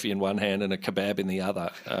the trophy in one hand and a kebab in the other.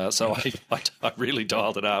 So I really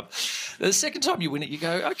dialed it up. The second time you win it, you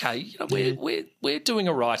go, okay, you know, we're doing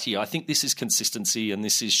all right here. I think this is consistency, and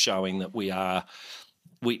this is showing that we're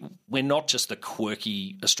not just the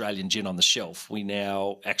quirky Australian gin on the shelf. We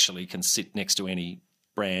now actually can sit next to any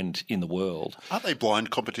brand in the world. Are they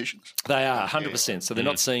blind competitions? They are, 100%. So they're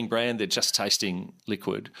not seeing brand, they're just tasting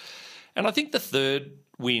liquid. And I think the third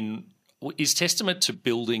win is testament to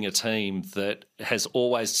building a team that has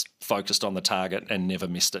always focused on the target and never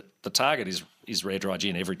missed it. The target is rare dry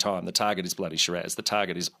gin every time. The target is bloody Shiraz. The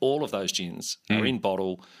target is all of those gins are in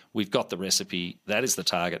bottle. We've got the recipe. That is the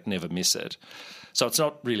target. Never miss it. So it's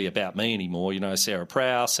not really about me anymore. You know, Sarah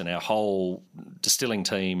Prowse and our whole distilling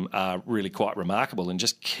team are really quite remarkable in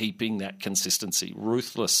just keeping that consistency,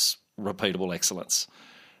 ruthless, repeatable excellence.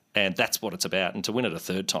 And that's what it's about. And to win it a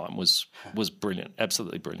third time was brilliant,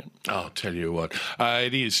 absolutely brilliant. I'll tell you what.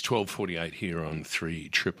 It is 12:48 here on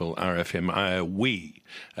 3RRR RFM. We,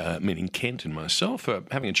 meaning Kent and myself, are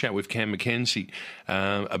having a chat with Cam Mackenzie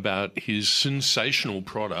about his sensational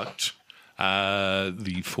product,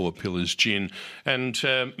 the Four Pillars Gin. And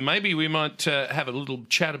maybe we might have a little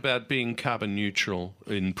chat about being carbon neutral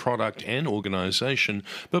in product and organisation.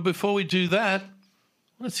 But before we do that,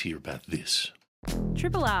 let's hear about this.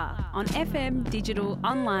 Triple R on FM, digital,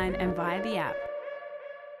 online and via the app.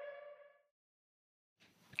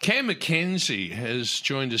 Cam Mackenzie has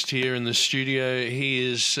joined us here in the studio.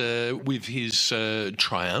 He is with his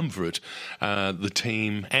triumvirate, the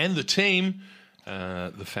team,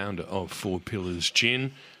 the founder of Four Pillars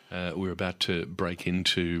Gin. We're about to break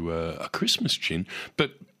into a Christmas gin.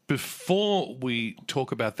 But before we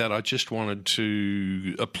talk about that, I just wanted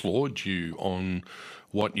to applaud you on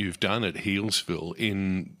what you've done at Healesville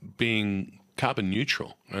in being carbon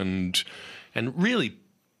neutral and really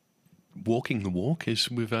walking the walk,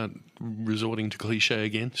 is without resorting to cliche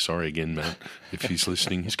again. Sorry again, Matt, if he's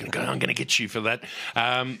listening. He's going to go, I'm going to get you for that.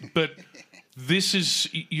 But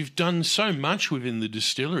you've done so much within the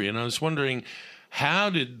distillery, and I was wondering, how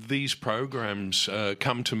did these programs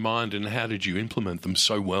come to mind and how did you implement them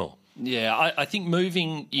so well? Yeah, I think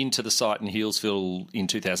moving into the site in Healesville in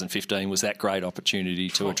 2015 was that great opportunity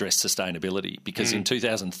to address sustainability, because in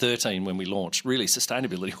 2013 when we launched, really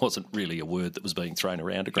sustainability wasn't really a word that was being thrown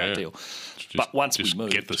around a great deal. But once we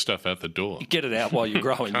moved, get the stuff out the door. Get it out while you're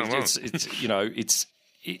growing.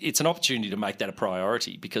 It's an opportunity to make that a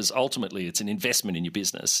priority, because ultimately it's an investment in your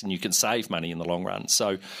business and you can save money in the long run.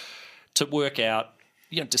 So to work out,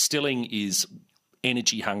 distilling is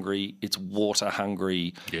energy hungry, it's water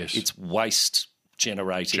hungry, it's waste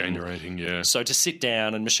generating. Yeah. So to sit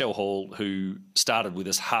down, and Michelle Hall, who started with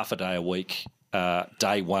us half a day a week,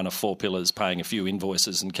 day one of Four Pillars, paying a few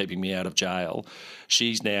invoices and keeping me out of jail,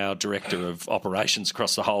 she's now director of operations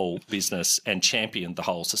across the whole business and championed the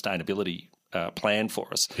whole sustainability plan for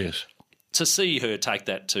us. Yes. To see her take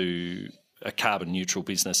that to a carbon neutral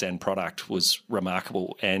business and product was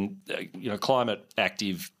remarkable. And Climate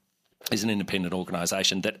Active is an independent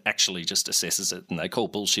organisation that actually just assesses it, and they call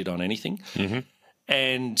bullshit on anything. Mm-hmm.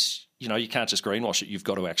 And, you can't just greenwash it. You've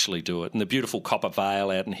got to actually do it. And the beautiful copper veil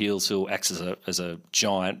out in Healesville acts as a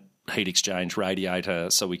giant heat exchange radiator,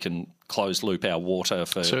 so we can close loop our water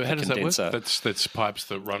for So how does condenser. that work? That's pipes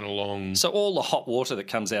that run along. So all the hot water that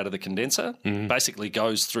comes out of the condenser basically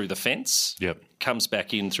goes through the fence, comes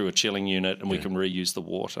back in through a chilling unit, and we can reuse the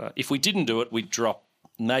water. If we didn't do it, we'd drop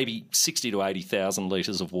maybe 60 to 80,000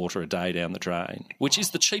 litres of water a day down the drain, which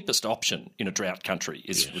is the cheapest option in a drought country.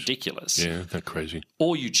 It's ridiculous. Yeah, that's crazy.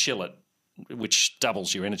 Or you chill it, which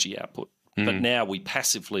doubles your energy output. But now we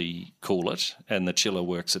passively cool it, and the chiller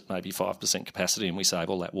works at maybe 5% capacity, and we save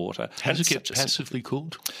all that water. How does it get passively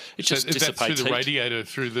cooled? It just dissipates through the heat. Radiator,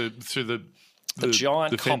 through the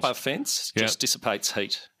giant fence. copper fence just dissipates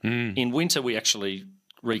heat. In winter, we actually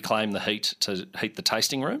reclaim the heat to heat the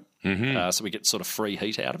tasting room, so we get sort of free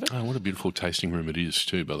heat out of it. Oh, what a beautiful tasting room it is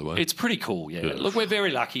too, by the way. It's pretty cool, yeah. Look, we're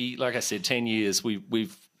very lucky. Like I said, 10 years we've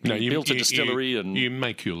built a distillery, and you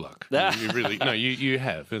make your luck. You really you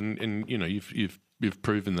have, and you've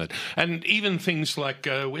proven that. And even things like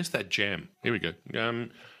where's that jam? Here we go.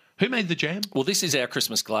 Who made the jam? Well, this is our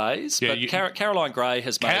Christmas glaze, but Caroline Gray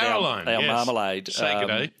has made our marmalade. Say good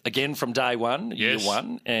day. Again from day one, year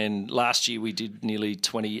one. And last year we did nearly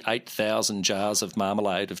 28,000 jars of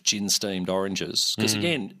marmalade of gin-steamed oranges. Because,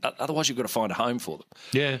 again, otherwise you've got to find a home for them.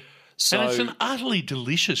 Yeah. So, and it's an utterly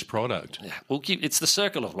delicious product. Yeah, it's the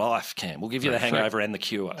circle of life, Cam. We'll give you the hangover and the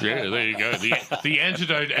cure. Yeah, there you go. The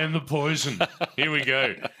antidote and the poison. Here we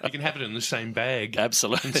go. You can have it in the same bag.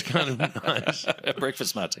 Absolutely. It's kind of nice. A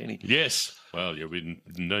breakfast martini. Yes. Well, yeah, we've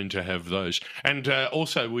been known to have those. And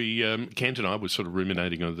also, Kent and I were sort of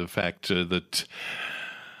ruminating on the fact that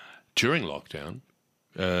during lockdown,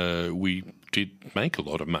 we did make a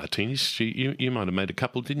lot of martinis. You might have made a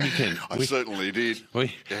couple, didn't you, Ken? I certainly did.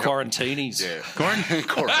 Quarantinis. Yeah.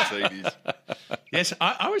 Quarantinis. Yes,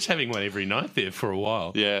 I was having one every night there for a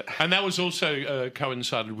while. Yeah. And that was also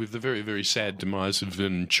coincided with the very, very sad demise of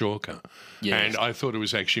Vernon Chalker. Yes. And I thought it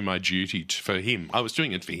was actually my duty for him. I was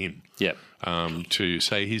doing it for him. Yep. To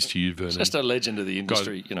say here's to you, Vernon. Just a legend of the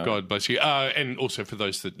industry, God bless you. And also for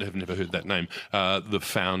those that have never heard that name, the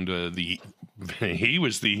founder, he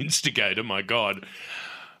was the instigator, my God,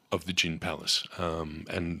 of the Gin Palace,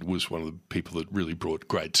 and was one of the people that really brought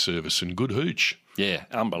great service and good hooch. Yeah,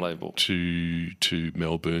 unbelievable. To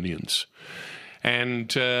Melburnians.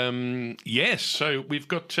 And yes, so we've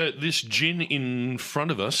got this gin in front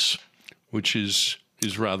of us, which is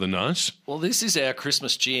rather nice. Well, this is our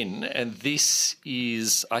Christmas gin, and this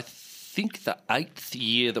is, I think, the 8th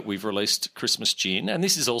year that we've released Christmas gin, and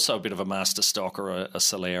this is also a bit of a master stock or a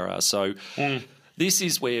Solera. So this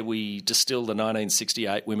is where we distill the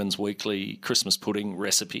 1968 Women's Weekly Christmas pudding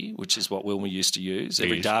recipe, which is what Wilma used to use.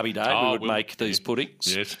 Every Derby Day we would make these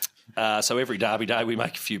puddings. Yes. So every Derby Day we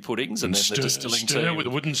make a few puddings and then the distilling team with a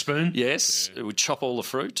wooden spoon. Yes, it would chop all the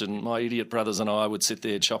fruit, and my idiot brothers and I would sit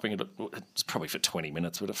there chopping it. It's probably for 20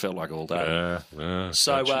 minutes, but it felt like all day.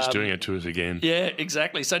 So she's doing it to us again. Yeah,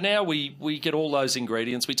 exactly. So now we get all those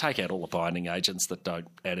ingredients. We take out all the binding agents that don't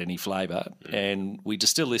add any flavour, and we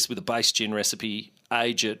distill this with a base gin recipe,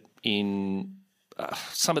 age it in.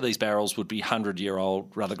 Some of these barrels would be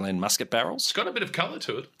 100-year-old Rutherglen musket barrels. It's got a bit of colour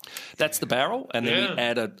to it. That's the barrel, and then we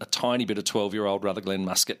add a tiny bit of 12-year-old Rutherglen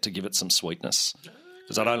musket to give it some sweetness,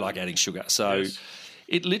 because I don't like adding sugar. So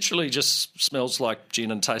it literally just smells like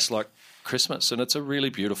gin and tastes like Christmas, and it's a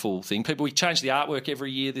really beautiful thing. We change the artwork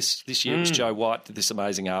every year. This year it was Joe White did this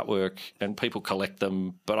amazing artwork, and people collect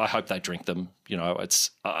them, but I hope they drink them.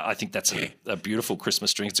 I think that's a beautiful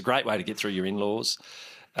Christmas drink. It's a great way to get through your in-laws.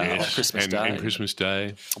 On Christmas Day. And Christmas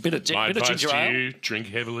Day. A bit of ginger ale. You, drink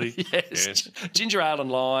heavily. Yes. Ginger ale and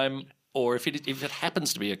lime, or if it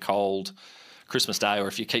happens to be a cold Christmas Day, or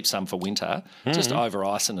if you keep some for winter, just over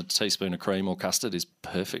ice and a teaspoon of cream or custard is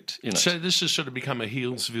perfect. So this has sort of become a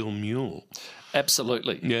Healesville mule.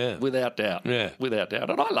 Absolutely. Yeah. Without doubt. Yeah. Without doubt.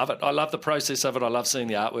 And I love it. I love the process of it. I love seeing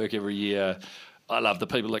the artwork every year. I love the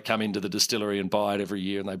people that come into the distillery and buy it every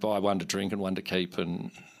year, and they buy one to drink and one to keep,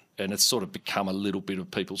 and it's sort of become a little bit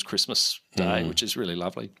of people's Christmas day, which is really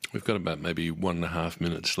lovely. We've got about maybe 1.5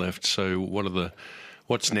 minutes left. So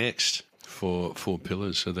what's next for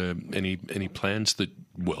Pillars? Are there any plans that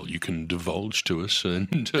you can divulge to us?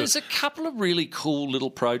 And there's a couple of really cool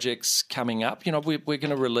little projects coming up. We're going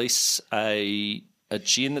to release a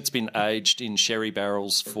gin that's been aged in sherry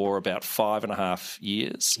barrels for about 5.5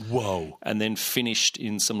 years. Whoa. And then finished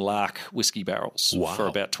in some Lark whiskey barrels for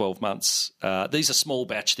about 12 months. These are small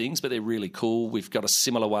batch things, but they're really cool. We've got a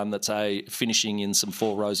similar one that's finishing in some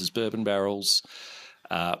Four Roses bourbon barrels.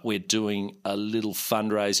 We're doing a little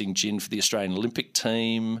fundraising gin for the Australian Olympic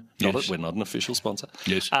team. Yes. We're not an official sponsor.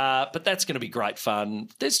 Yes. But that's going to be great fun.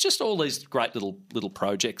 There's just all these great little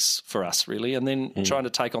projects for us, really, and then trying to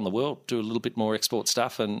take on the world, do a little bit more export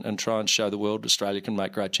stuff and try and show the world Australia can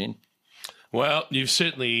make great gin. Well, you've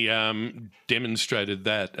certainly demonstrated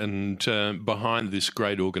that, and behind this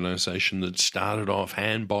great organisation that started off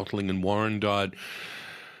hand bottling and Warrandyte,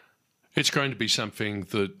 it's going to be something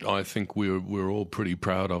that I think we're all pretty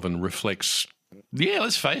proud of and reflects. Yeah,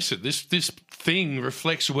 let's face it. This thing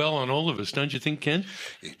reflects well on all of us, don't you think, Ken?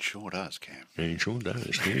 It sure does, Cam. It sure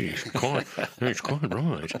does. Yes, it's quite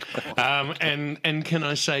right. And can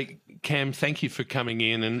I say, Cam, thank you for coming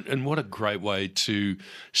in, and what a great way to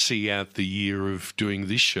see out the year of doing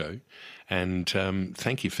this show. And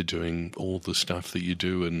thank you for doing all the stuff that you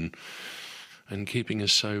do and keeping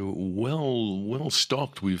us so well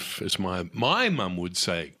stocked with, as my mum would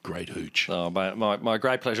say, great hooch. Oh, my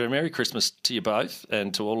great pleasure. Merry Christmas to you both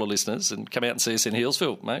and to all the listeners. And come out and see us in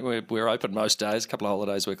Healesville, mate. We're open most days. A couple of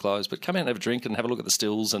holidays we're closed. But come out and have a drink and have a look at the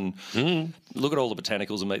stills and look at all the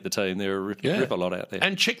botanicals and meet the team. They're a rip a lot out there.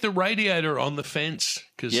 And check the radiator on the fence,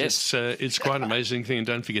 because it's quite an amazing thing. And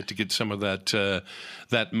don't forget to get some of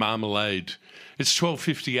that marmalade. It's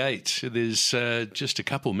 12:58. There's just a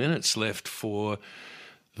couple minutes left for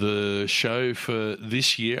the show for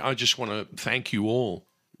this year. I just want to thank you all,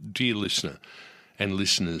 dear listener, and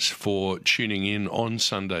listeners for tuning in on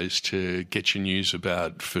Sundays to get your news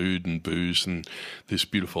about food and booze and this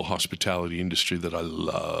beautiful hospitality industry that I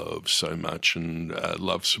love so much and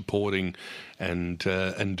love supporting and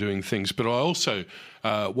doing things. But I also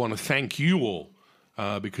want to thank you all.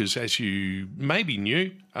 Because as you maybe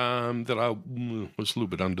knew, that I was a little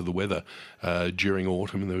bit under the weather during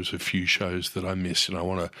autumn, and there was a few shows that I missed, and I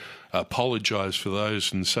want to apologise for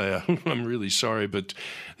those and say I'm really sorry, but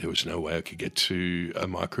there was no way I could get to a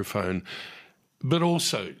microphone. But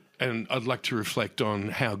also, and I'd like to reflect on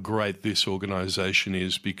how great this organisation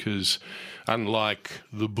is, because unlike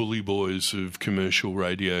the bully boys of commercial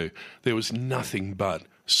radio, there was nothing but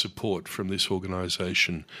support from this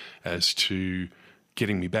organisation as to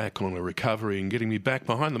getting me back on a recovery and getting me back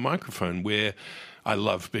behind the microphone where I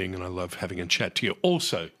love being and I love having a chat to you.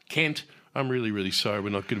 Also, Kent, I'm really, really sorry we're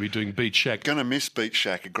not going to be doing Beach Shack. Going to miss Beach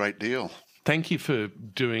Shack a great deal. Thank you for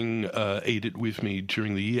doing Eat It with me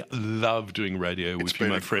during the year. Love doing radio with you,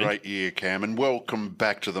 my friend. It's been a great year, Cam, and welcome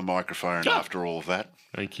back to the microphone after all of that.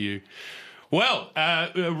 Thank you. Well,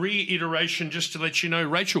 a reiteration just to let you know,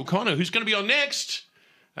 Rachel Connor, who's going to be on next,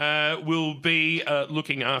 will be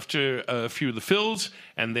looking after a few of the fills.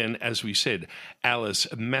 And then, as we said, Alice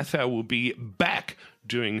Mathau will be back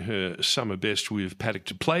doing her summer best with Paddock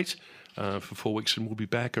to Plate for 4 weeks, and we'll be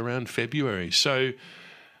back around February. So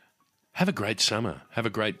have a great summer. Have a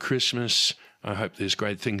great Christmas. I hope there's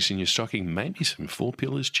great things in your stocking. Maybe some Four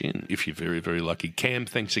Pillars gin, if you're very, very lucky. Cam,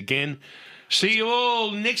 thanks again. See you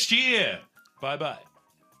all next year. Bye-bye.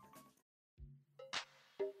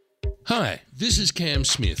 Hi, this is Cam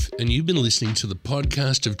Smith, and you've been listening to the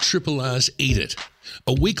podcast of Triple R's Eat It,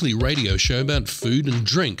 a weekly radio show about food and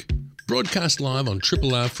drink, broadcast live on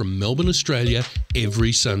Triple R from Melbourne, Australia,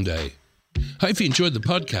 every Sunday. Hope you enjoyed the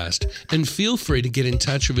podcast, and feel free to get in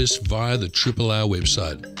touch with us via the Triple R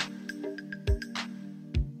website.